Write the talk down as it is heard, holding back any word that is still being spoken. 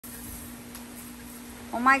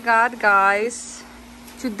Oh my god, guys.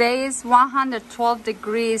 Today is 112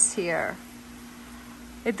 degrees here.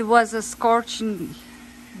 It was a scorching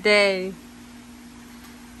day.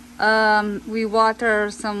 We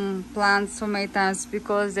water some plants so many times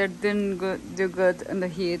because they didn't do good in the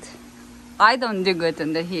heat. I don't do good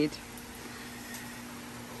in the heat.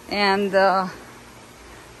 And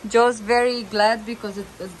Joe's very glad because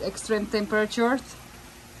it's extreme temperatures.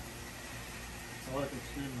 I like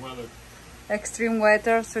extreme weather. Extreme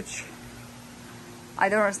weather, which I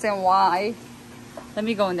don't understand why. Let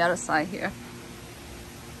me go on the other side here.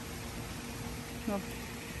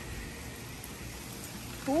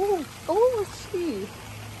 Oh, oh, gee.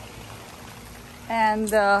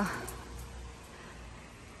 And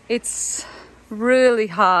it's really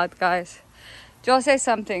hot, guys. Joe, say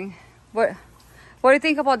something. What do you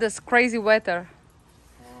think about this crazy weather?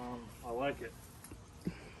 I like it.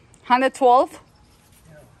 112?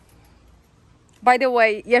 Yeah. By the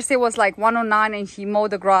way, yesterday was like 109 and he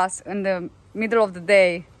mowed the grass in the middle of the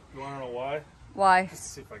day. You want to know why? Why? Just to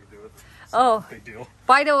see if I can do it. It's Oh, not a big deal.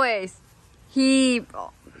 by the way, he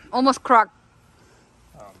almost cracked.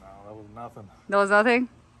 Oh no, that was nothing. There was nothing?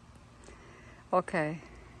 Okay.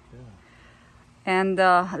 Yeah. And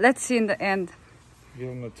let's see in the end. Give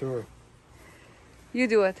him the tour. You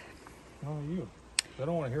do it. No, you. They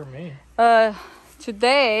don't want to hear me.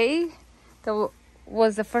 Today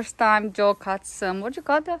was the first time Joe cut some, what you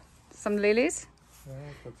call that? Some lilies? Yeah,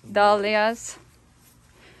 put some Dahlias.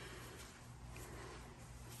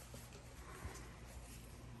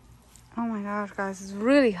 Oh my gosh, guys, it's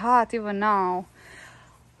really hot even now.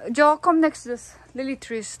 Joe, come next to this lily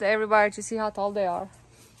trees to everybody to see how tall they are.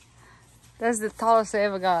 That's the tallest I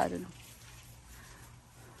ever got.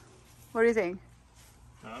 What do you think?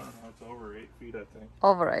 I don't know, it's over 8 feet, I think.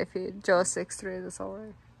 Over 8 feet. Joe 6'3", that's over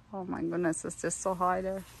 8. Oh my goodness, it's just so high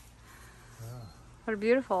there. Yeah. What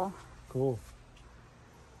beautiful. Cool.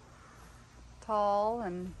 Tall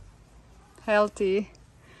and healthy.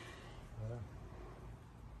 Yeah.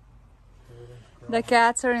 The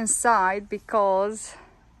cats are inside because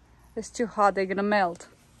it's too hot, they're gonna melt.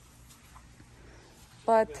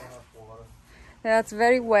 But yeah, it's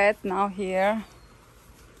very wet now here.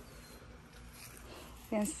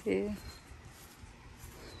 You can see.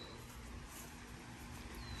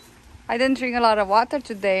 I didn't drink a lot of water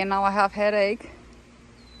today and now I have headache.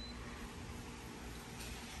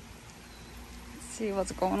 Let's see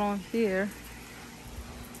what's going on here.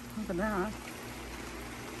 Look at that.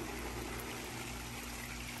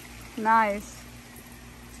 Nice.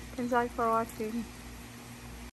 Thanks for watching.